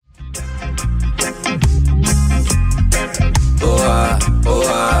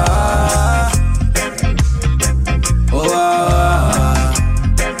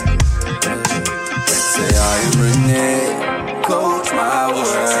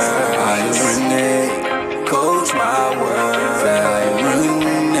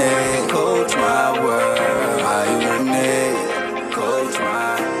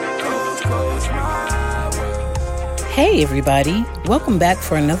Hey everybody, welcome back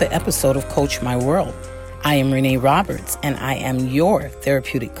for another episode of Coach My World. I am Renee Roberts and I am your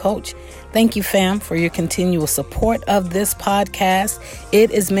therapeutic coach. Thank you, fam, for your continual support of this podcast.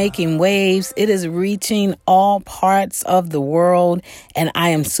 It is making waves. It is reaching all parts of the world, and I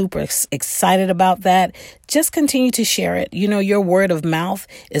am super excited about that. Just continue to share it. You know, your word of mouth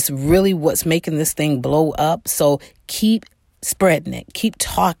is really what's making this thing blow up. So keep spreading it. Keep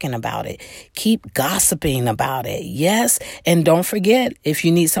talking about it. Keep gossiping about it. Yes. And don't forget, if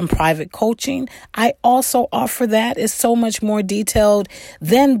you need some private coaching, I also offer that. It's so much more detailed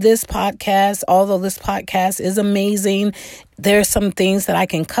than this podcast. Although this podcast is amazing, there's some things that I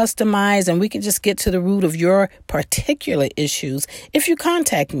can customize and we can just get to the root of your particular issues if you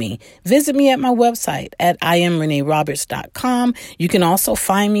contact me. Visit me at my website at IamReneeRoberts.com. You can also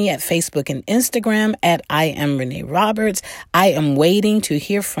find me at Facebook and Instagram at IamReneeRoberts. I am waiting to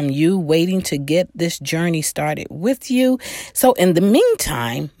hear from you, waiting to get this journey started with you. So in the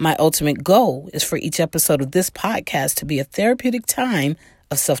meantime, my ultimate goal is for each episode of this podcast to be a therapeutic time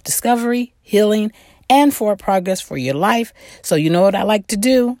of self-discovery, healing, and forward progress for your life. So you know what I like to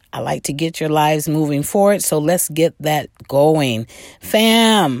do? I like to get your lives moving forward. So let's get that going.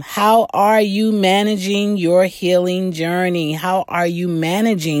 Fam, how are you managing your healing journey? How are you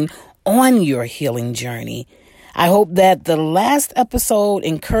managing on your healing journey? I hope that the last episode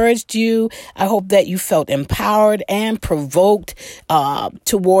encouraged you. I hope that you felt empowered and provoked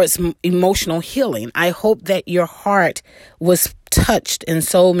towards emotional healing. I hope that your heart was touched in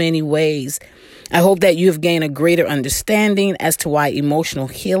so many ways. I hope that you have gained a greater understanding as to why emotional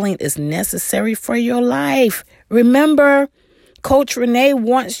healing is necessary for your life. Remember, Coach Renee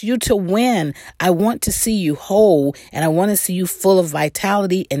wants you to win. I want to see you whole, and I want to see you full of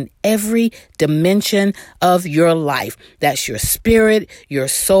vitality in every dimension of your life. That's your spirit, your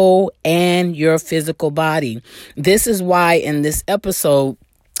soul, and your physical body. This is why in this episode,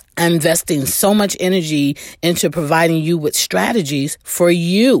 I'm investing so much energy into providing you with strategies for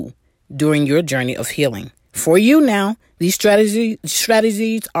you during your journey of healing. For you now, these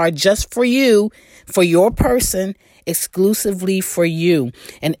strategies are just for you, for your person, exclusively for you.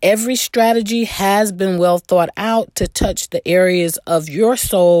 And every strategy has been well thought out to touch the areas of your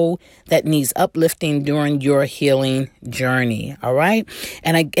soul that needs uplifting during your healing journey. All right.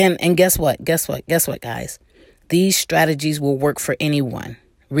 And guess what? Guess what, guys? These strategies will work for anyone,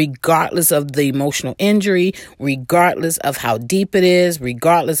 regardless of the emotional injury, regardless of how deep it is,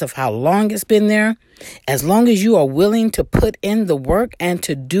 regardless of how long it's been there. As long as you are willing to put in the work and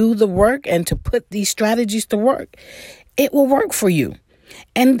to do the work and to put these strategies to work, it will work for you.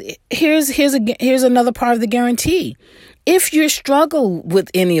 And here's another part of the guarantee. If you struggle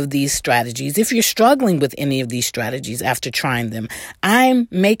with any of these strategies, if you're struggling with any of these strategies after trying them, I'm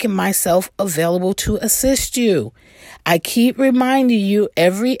making myself available to assist you. I keep reminding you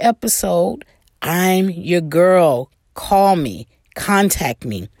every episode, I'm your girl. Call me, contact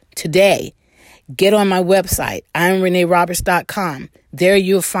me today. Get on my website, IamReneeRoberts.com. There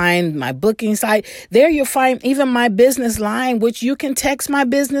you'll find my booking site. There you'll find even my business line, which you can text my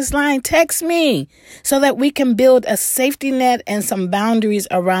business line. Text me so that we can build a safety net and some boundaries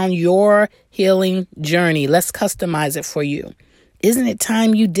around your healing journey. Let's customize it for you. Isn't it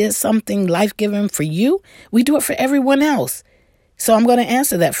time you did something life-giving for you? We do it for everyone else. So I'm going to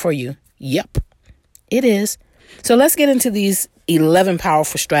answer that for you. Yep, it is. So let's get into these 11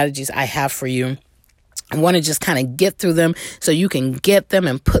 powerful strategies I have for you. I want to just kind of get through them so you can get them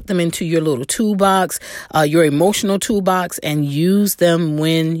and put them into your little toolbox, your emotional toolbox, and use them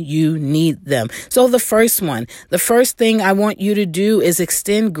when you need them. So the first thing I want you to do is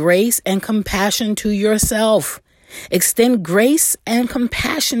extend grace and compassion to yourself. Extend grace and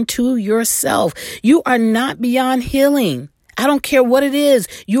compassion to yourself. You are not beyond healing. I don't care what it is.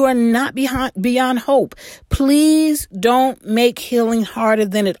 You are not beyond hope. Please don't make healing harder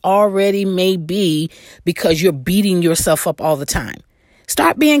than it already may be because you're beating yourself up all the time.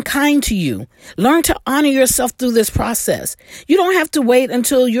 Start being kind to you. Learn to honor yourself through this process. You don't have to wait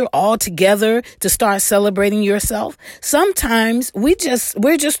until you're all together to start celebrating yourself. Sometimes we're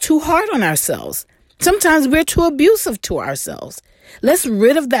just too hard on ourselves. Sometimes we're too abusive to ourselves. Let's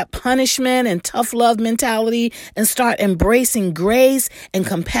rid of that punishment and tough love mentality and start embracing grace and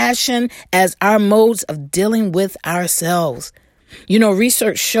compassion as our modes of dealing with ourselves. You know,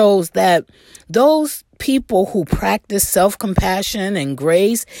 research shows that those people who practice self-compassion and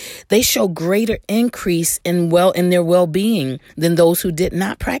grace, they show greater increase in their well-being than those who did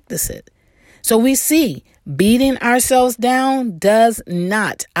not practice it. So we see beating ourselves down does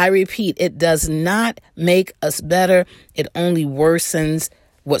not, I repeat, it does not make us better. It only worsens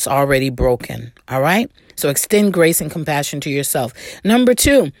what's already broken. All right? So extend grace and compassion to yourself. Number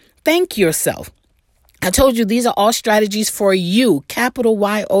 2, thank yourself. I told you these are all strategies for you, capital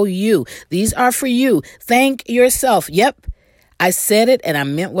Y-O-U. These are for you. Thank yourself. Yep, I said it and I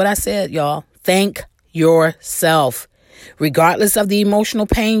meant what I said, y'all. Thank yourself. Regardless of the emotional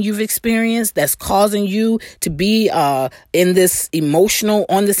pain you've experienced that's causing you to be on this emotional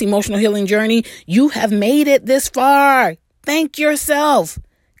healing journey, you have made it this far. Thank yourself.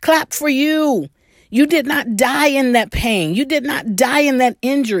 Clap for you. You did not die in that pain. You did not die in that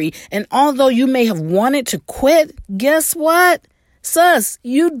injury. And although you may have wanted to quit, guess what? Sus,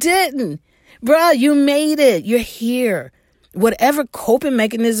 you didn't. Bruh, you made it. You're here. Whatever coping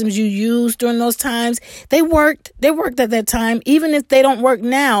mechanisms you used during those times, they worked. They worked at that time. Even if they don't work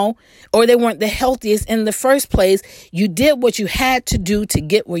now, or they weren't the healthiest in the first place, you did what you had to do to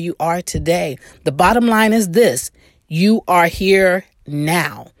get where you are today. The bottom line is this: you are here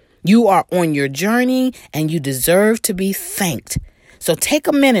now. You are on your journey and you deserve to be thanked. So take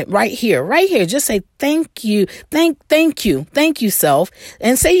a minute right here. Just say thank you. Thank you, self.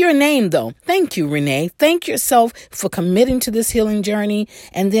 And say your name, though. Thank you, Renee. Thank yourself for committing to this healing journey.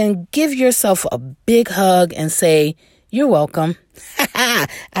 And then give yourself a big hug and say, you're welcome.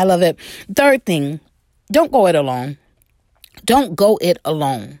 I love it. Third thing, don't go it alone. Don't go it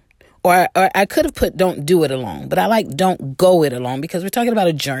alone. Or I could have put don't do it alone, but I like don't go it alone because we're talking about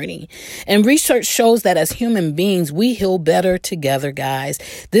a journey. And research shows that as human beings, we heal better together, guys.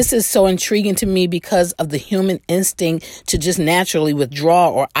 This is so intriguing to me because of the human instinct to just naturally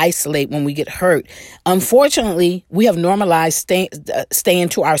withdraw or isolate when we get hurt. Unfortunately, we have normalized staying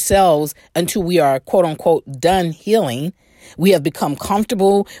to ourselves until we are, quote unquote, done healing. We have become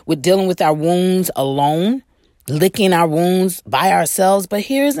comfortable with dealing with our wounds alone, licking our wounds by ourselves. But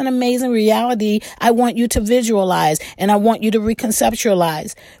here's an amazing reality I want you to visualize and I want you to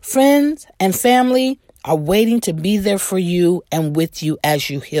reconceptualize. Friends and family are waiting to be there for you and with you as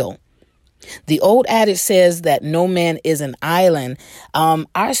you heal. The old adage says that no man is an island.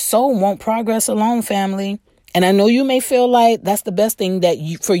 Our soul won't progress alone, family. And I know you may feel like that's the best thing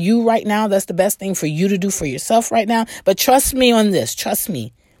for you right now. That's the best thing for you to do for yourself right now. But trust me on this. Trust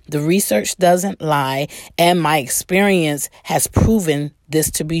me. The research doesn't lie, and my experience has proven this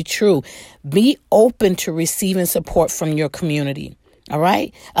to be true. Be open to receiving support from your community. All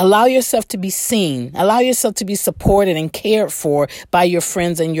right? Allow yourself to be seen. Allow yourself to be supported and cared for by your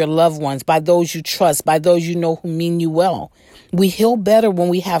friends and your loved ones, by those you trust, by those you know who mean you well. We heal better when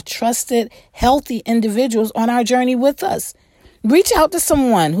we have trusted, healthy individuals on our journey with us. Reach out to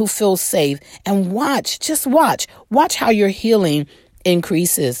someone who feels safe and just watch how your healing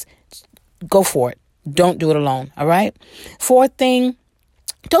increases. Go for it. Don't do it alone. All right. Fourth thing,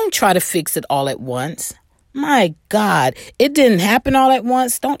 don't try to fix it all at once. My God, it didn't happen all at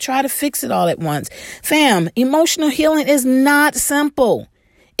once. Don't try to fix it all at once. Fam, emotional healing is not simple.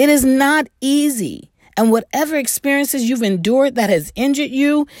 It is not easy. And whatever experiences you've endured that has injured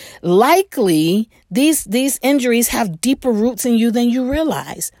you, likely these injuries have deeper roots in you than you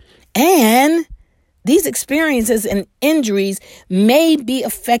realize. And these experiences and injuries may be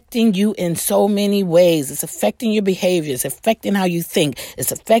affecting you in so many ways. It's affecting your behavior. It's affecting how you think.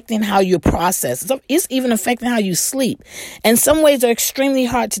 It's affecting how you process. It's even affecting how you sleep. And some ways are extremely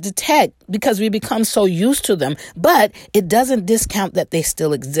hard to detect because we become so used to them. But it doesn't discount that they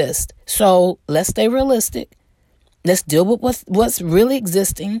still exist. So let's stay realistic. Let's deal with what's really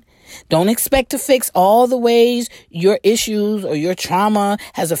existing. Don't expect to fix all the ways your issues or your trauma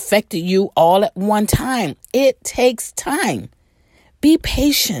has affected you all at one time. It takes time. Be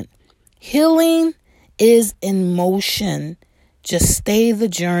patient. Healing is in motion. Just stay the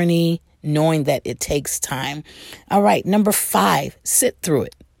journey knowing that it takes time. All right. Number 5, sit through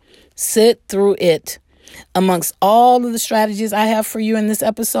it. Sit through it. Amongst all of the strategies I have for you in this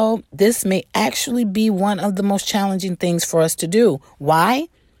episode, this may actually be one of the most challenging things for us to do. Why?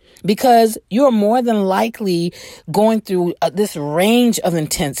 Because you're more than likely going through this range of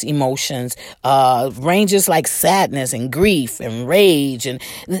intense emotions, ranges like sadness and grief and rage.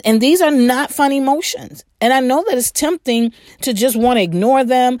 And these are not fun emotions. And I know that it's tempting to just want to ignore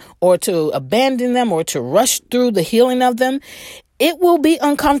them or to abandon them or to rush through the healing of them. It will be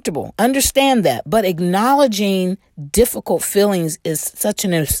uncomfortable. Understand that. But acknowledging difficult feelings is such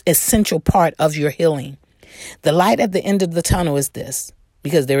an essential part of your healing. The light at the end of the tunnel is this,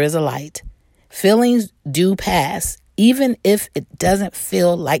 because there is a light. Feelings do pass, even if it doesn't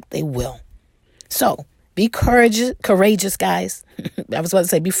feel like they will. So be courageous, guys. I was about to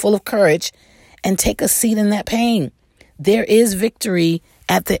say, be full of courage and take a seat in that pain. There is victory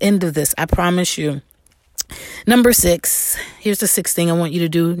at the end of this. I promise you. Number 6, here's the 6th thing I want you to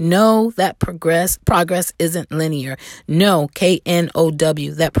do. Know that progress isn't linear. Know,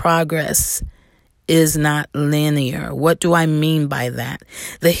 K-N-O-W, that progress is not linear. What do I mean by that?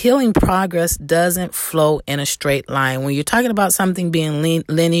 The healing progress doesn't flow in a straight line. When you're talking about something being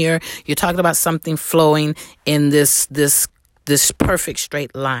linear, you're talking about something flowing in this perfect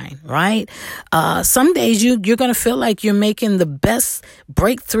straight line, right? Some days you're going to feel like you're making the best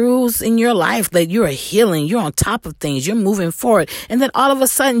breakthroughs in your life, that you're healing, you're on top of things, you're moving forward. And then all of a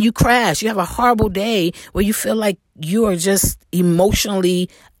sudden you crash. You have a horrible day where you feel like you are just emotionally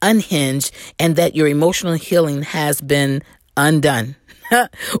unhinged and that your emotional healing has been undone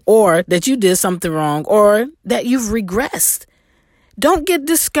or that you did something wrong or that you've regressed. Don't get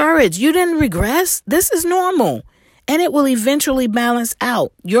discouraged. You didn't regress. This is normal. And it will eventually balance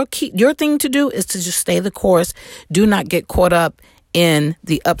out. Your thing to do is to just stay the course. Do not get caught up in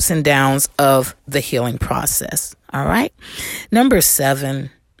the ups and downs of the healing process. All right. Number 7,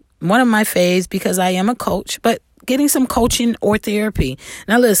 one of my faves, because I am a coach, but getting some coaching or therapy.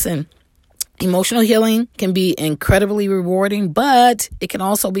 Now listen, emotional healing can be incredibly rewarding, but it can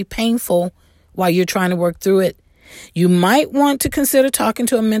also be painful while you're trying to work through it. You might want to consider talking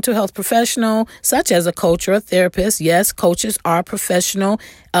to a mental health professional, such as a coach or a therapist. Yes, coaches are professional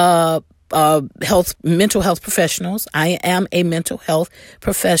mental health professionals. I am a mental health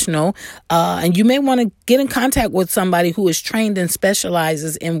professional. And you may want to get in contact with somebody who is trained and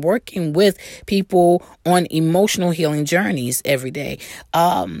specializes in working with people on emotional healing journeys every day.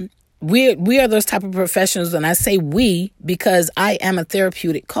 We are those type of professionals, and I say we because I am a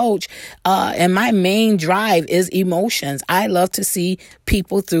therapeutic coach, and my main drive is emotions. I love to see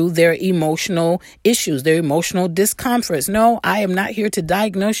people through their emotional issues, their emotional discomforts. No, I am not here to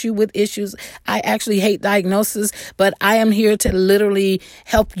diagnose you with issues. I actually hate diagnosis, but I am here to literally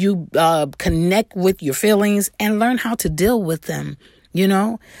help you connect with your feelings and learn how to deal with them. You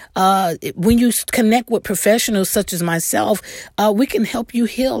know, when you connect with professionals such as myself, we can help you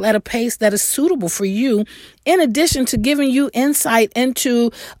heal at a pace that is suitable for you, in addition to giving you insight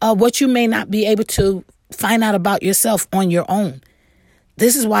into what you may not be able to find out about yourself on your own.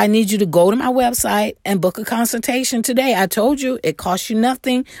 This is why I need you to go to my website and book a consultation today. I told you it costs you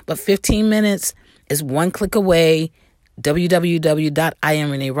nothing, but 15 minutes is one click away.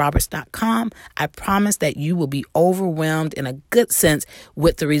 www.IamReneeRoberts.com. I promise that you will be overwhelmed in a good sense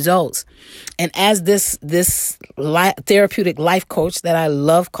with the results. And as this therapeutic life coach that I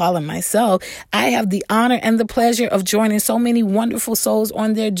love calling myself, I have the honor and the pleasure of joining so many wonderful souls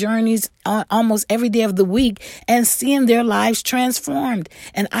on their journeys almost every day of the week and seeing their lives transformed.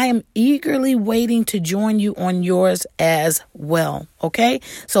 And I am eagerly waiting to join you on yours as well. Okay?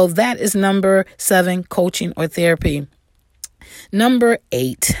 So that is number 7, coaching or therapy. Number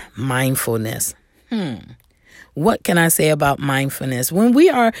 8, mindfulness. What can I say about mindfulness? When we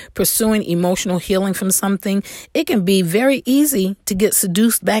are pursuing emotional healing from something, it can be very easy to get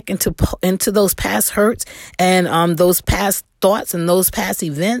seduced back into those past hurts and those past thoughts and those past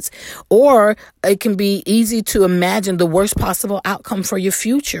events, or it can be easy to imagine the worst possible outcome for your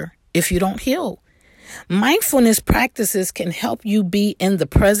future if you don't heal. Mindfulness practices can help you be in the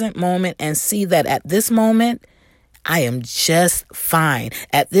present moment and see that at this moment, I am just fine.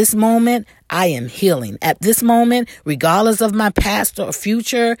 At this moment, I am healing. At this moment, regardless of my past or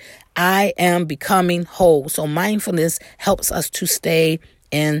future, I am becoming whole. So mindfulness helps us to stay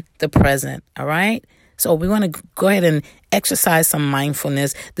in the present. All right. So we want to go ahead and exercise some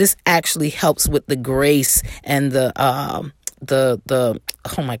mindfulness. This actually helps with the grace and oh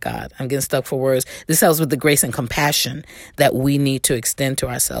my God, I'm getting stuck for words. This helps with the grace and compassion that we need to extend to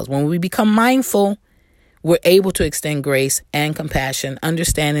ourselves. When we become mindful, we're able to extend grace and compassion,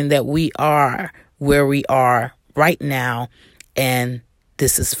 understanding that we are where we are right now, and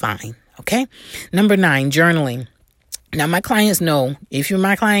this is fine. Okay. Number 9, journaling. Now, my clients know, if you're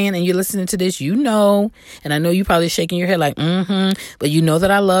my client and you're listening to this, you know, and I know you're probably shaking your head like, but you know that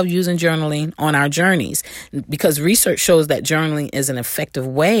I love using journaling on our journeys, because research shows that journaling is an effective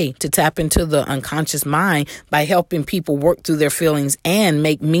way to tap into the unconscious mind by helping people work through their feelings and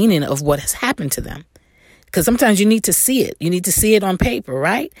make meaning of what has happened to them. Because sometimes you need to see it. You need to see it on paper,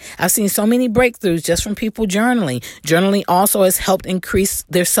 right? I've seen so many breakthroughs just from people journaling. Journaling also has helped increase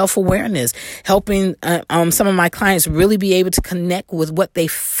their self-awareness, helping some of my clients really be able to connect with what they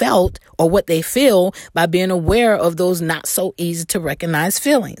felt or what they feel by being aware of those not so easy to recognize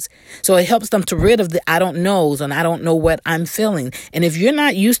feelings. So it helps them to rid of the I don't knows and I don't know what I'm feeling. And if you're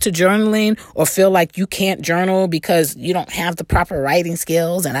not used to journaling or feel like you can't journal because you don't have the proper writing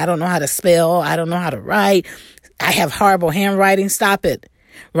skills and I don't know how to spell, I don't know how to write, I have horrible handwriting, stop it.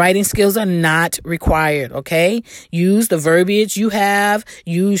 Writing skills are not required, okay? Use the verbiage you have.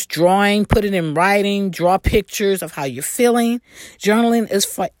 Use drawing, put it in writing, draw pictures of how you're feeling. Journaling is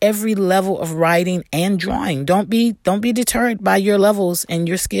for every level of writing and drawing. Don't be deterred by your levels and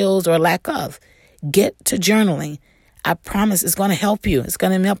your skills or lack of. Get to journaling. I promise it's going to help you. It's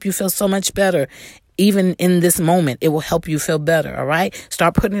going to help you feel so much better. Even in this moment, it will help you feel better, all right?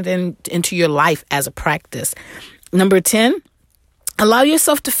 Start putting it into your life as a practice. Number 10, allow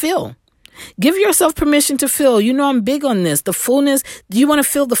yourself to feel. Give yourself permission to feel. You know I'm big on this. The fullness. Do you want to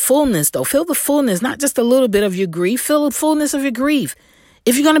feel the fullness, though? Feel the fullness, not just a little bit of your grief. Feel the fullness of your grief.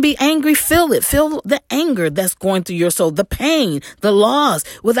 If you're going to be angry, feel it. Feel the anger that's going through your soul, the pain, the loss,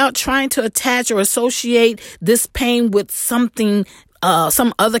 without trying to attach or associate this pain with something,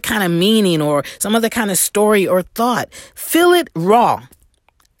 some other kind of meaning or some other kind of story or thought. Feel it raw.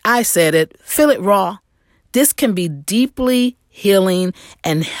 I said it. Feel it raw. This can be deeply healing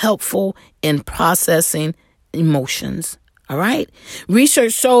and helpful in processing emotions. All right.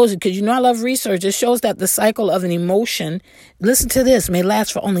 Research shows, because you know I love research, it shows that the cycle of an emotion, listen to this, may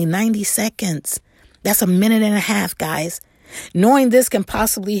last for only 90 seconds. That's a minute and a half, guys. Knowing this can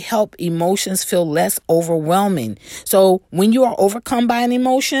possibly help emotions feel less overwhelming. So when you are overcome by an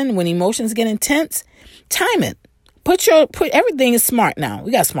emotion, when emotions get intense, time it. Put everything is smart now.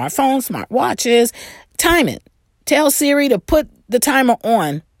 We got smartphones, smart watches. Time it. Tell Siri to put the timer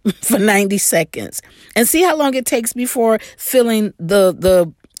on for 90 seconds and see how long it takes before feeling before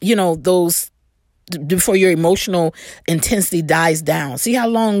your emotional intensity dies down. See how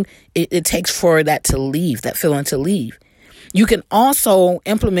long it takes for that to leave, that feeling to leave. You can also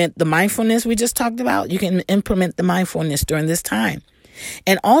implement the mindfulness we just talked about. You can implement the mindfulness during this time.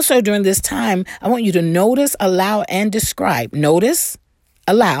 And also during this time, I want you to notice, allow, and describe. Notice,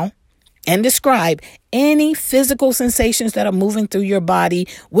 allow, and describe any physical sensations that are moving through your body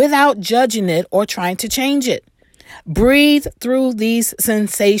without judging it or trying to change it. Breathe through these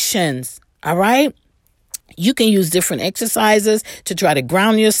sensations. All right. You can use different exercises to try to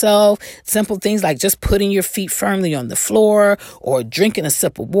ground yourself. Simple things like just putting your feet firmly on the floor, or drinking a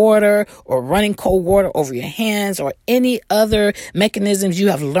sip of water, or running cold water over your hands, or any other mechanisms you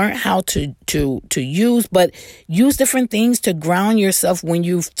have learned how to use. But use different things to ground yourself when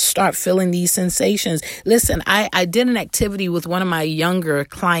you start feeling these sensations. Listen, I did an activity with one of my younger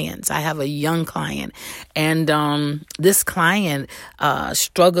clients. I have a young client, and this client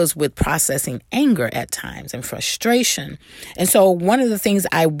struggles with processing anger at times and frustration. And so one of the things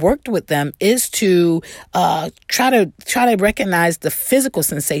I worked with them is to try to recognize the physical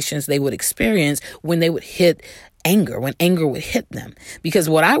sensations they would experience when they would hit anger, when anger would hit them. Because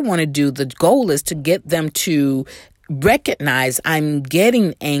what I want to do, the goal is to get them to recognize I'm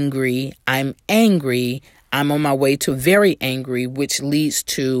getting angry, I'm angry, I'm on my way to very angry, which leads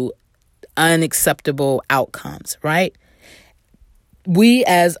to unacceptable outcomes, right? We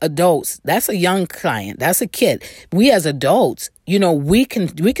as adults, that's a young client, that's a kid. We as adults, we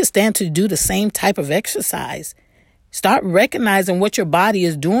can stand to do the same type of exercise. Start recognizing what your body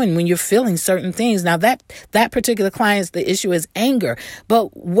is doing when you're feeling certain things. Now that particular client's, the issue is anger,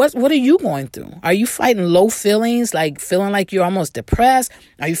 but what are you going through? Are you fighting low feelings, like feeling like you're almost depressed?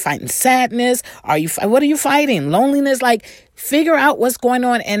 Are you fighting sadness? What are you fighting? Loneliness? Like, figure out what's going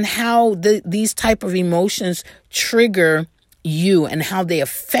on and how these type of emotions trigger you and how they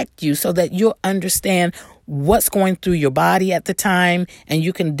affect you, so that you'll understand what's going through your body at the time, and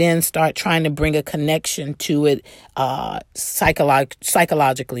you can then start trying to bring a connection to it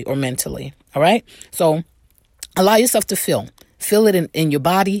psychologically or mentally. All right. So allow yourself to feel it in your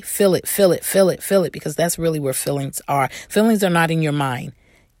body. Feel it, because that's really where feelings are. Feelings are not in your mind.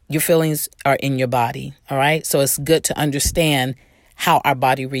 Your feelings are in your body. All right. So it's good to understand how our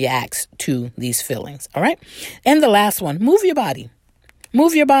body reacts to these feelings. All right. And the last one, move your body.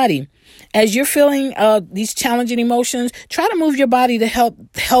 Move your body. As you're feeling these challenging emotions, try to move your body to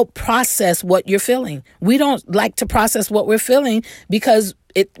help process what you're feeling. We don't like to process what we're feeling because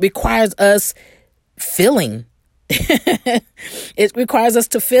it requires us feeling. It requires us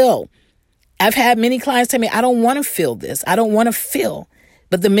to feel. I've had many clients tell me, I don't want to feel this. I don't want to feel.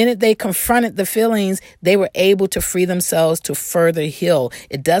 But the minute they confronted the feelings, they were able to free themselves to further heal.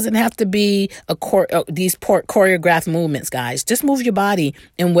 It doesn't have to be these choreographed movements, guys. Just move your body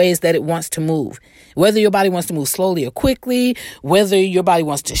in ways that it wants to move. Whether your body wants to move slowly or quickly, whether your body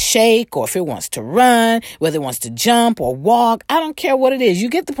wants to shake or if it wants to run, whether it wants to jump or walk. I don't care what it is. You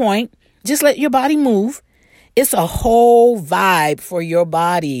get the point. Just let your body move. It's a whole vibe for your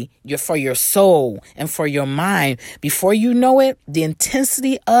body, for your soul, and for your mind. Before you know it, the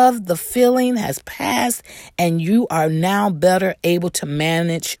intensity of the feeling has passed, and you are now better able to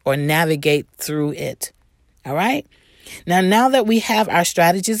manage or navigate through it. All right? Now that we have our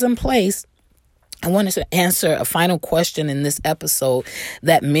strategies in place, I wanted to answer a final question in this episode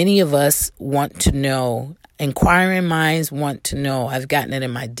that many of us want to know. Inquiring minds want to know. I've gotten it in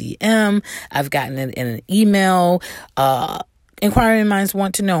my DM. I've gotten it in an email. Inquiring minds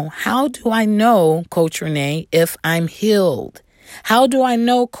want to know, how do I know, Coach Renee, if I'm healed? How do I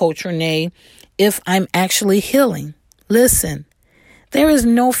know, Coach Renee, if I'm actually healing? Listen, there is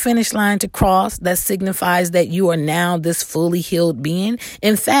no finish line to cross that signifies that you are now this fully healed being.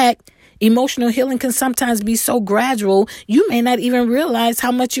 In fact, emotional healing can sometimes be so gradual, you may not even realize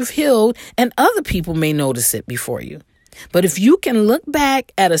how much you've healed, and other people may notice it before you. But if you can look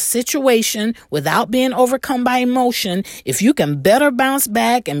back at a situation without being overcome by emotion, if you can better bounce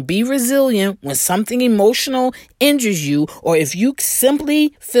back and be resilient when something emotional injures you, or if you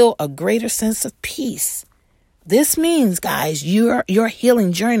simply feel a greater sense of peace, this means, guys, your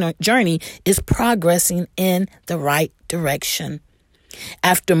healing journey is progressing in the right direction.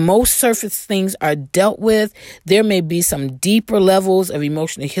 After most surface things are dealt with, there may be some deeper levels of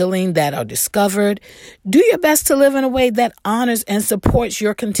emotional healing that are discovered. Do your best to live in a way that honors and supports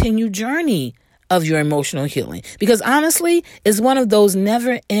your continued journey of your emotional healing. Because honestly, it's one of those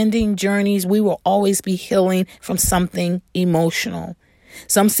never-ending journeys. We will always be healing from something emotional.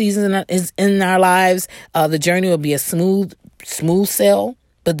 Some seasons in our lives, the journey will be a smooth sail.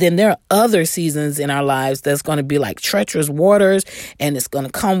 But then there are other seasons in our lives that's going to be like treacherous waters, and it's going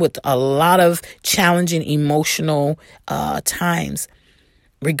to come with a lot of challenging emotional times.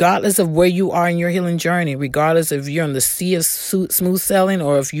 Regardless of where you are in your healing journey, regardless if you're on the sea of smooth sailing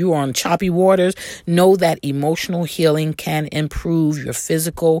or if you are on choppy waters, know that emotional healing can improve your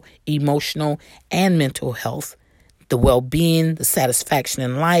physical, emotional, and mental health, the well-being, the satisfaction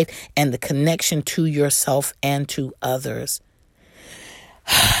in life, and the connection to yourself and to others.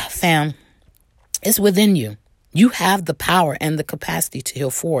 Fam, it's within you. You have the power and the capacity to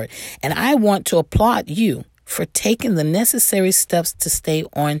heal forward. And I want to applaud you for taking the necessary steps to stay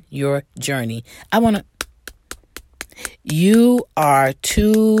on your journey. You are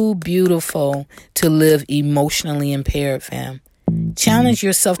too beautiful to live emotionally impaired, fam. Challenge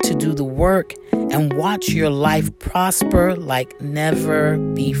yourself to do the work and watch your life prosper like never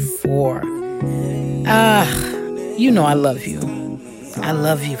before. You know I love you. I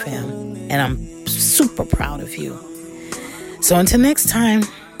love you, fam, and I'm super proud of you. So until next time,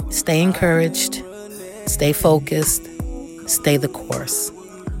 stay encouraged, stay focused, stay the course.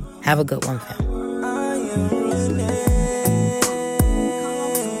 Have a good one, fam.